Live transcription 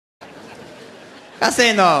I'm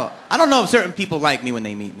saying though, I don't know if certain people like me when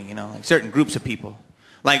they meet me, you know, like certain groups of people.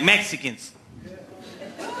 Like Mexicans.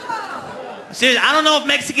 Seriously, I don't know if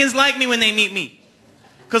Mexicans like me when they meet me.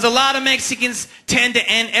 Because a lot of Mexicans tend to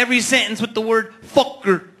end every sentence with the word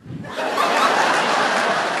fucker.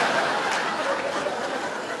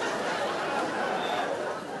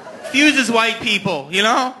 Fuses white people, you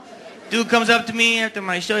know? Dude comes up to me after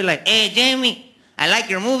my show, he's like, hey, Jamie, I like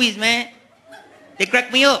your movies, man. They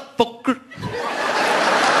crack me up, fucker.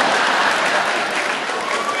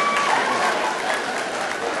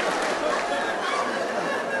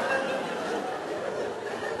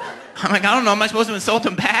 I'm like, I don't know, am I supposed to insult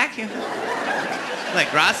him back? Like,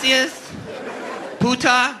 gracias?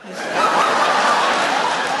 Puta?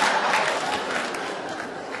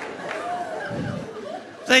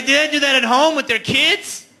 It's like, did I do that at home with their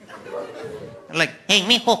kids? I'm like, hey,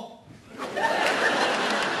 mijo.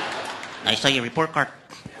 I saw your report card.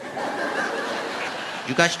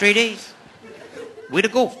 You got straight A's. Way to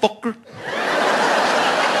go, fucker.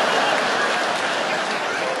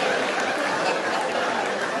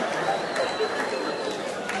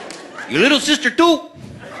 Your little sister too.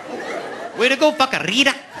 Way to go,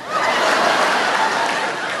 fuckarita.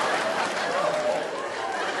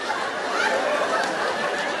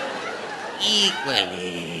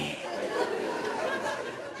 Equally.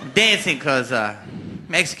 Dancing, because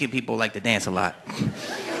Mexican people like to dance a lot.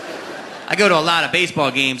 I go to a lot of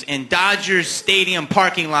baseball games, and Dodgers Stadium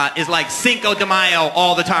parking lot is like Cinco de Mayo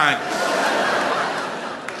all the time.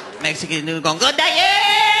 Mexican dude going, good day, yeah!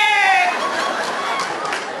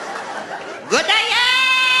 Good day, yeah!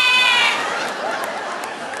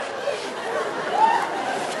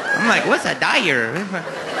 I'm like, what's a dyer?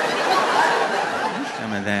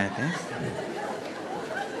 Some of that.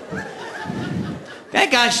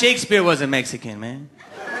 That guy Shakespeare wasn't Mexican, man.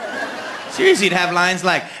 Seriously, he'd have lines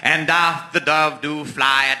like, and doth the dove do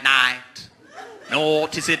fly at night? No,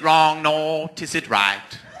 'tis it wrong, no, 'tis it right.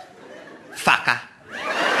 Fucker.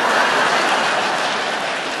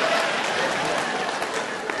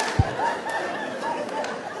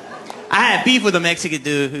 I had beef with a Mexican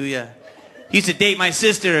dude who used to date my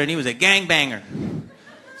sister, and he was a gangbanger.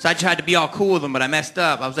 So I tried to be all cool with him, but I messed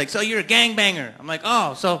up. I was like, so you're a gangbanger? I'm like,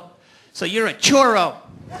 oh, so you're a churro.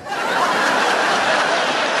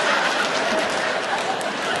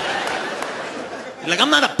 He's like,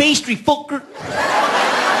 I'm not a pastry fucker.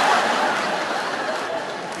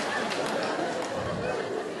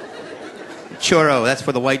 Churro, that's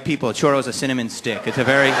for the white people. Churro is a cinnamon stick. It's a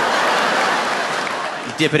very...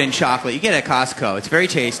 You dip it in chocolate. You get it at Costco. It's very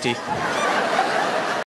tasty.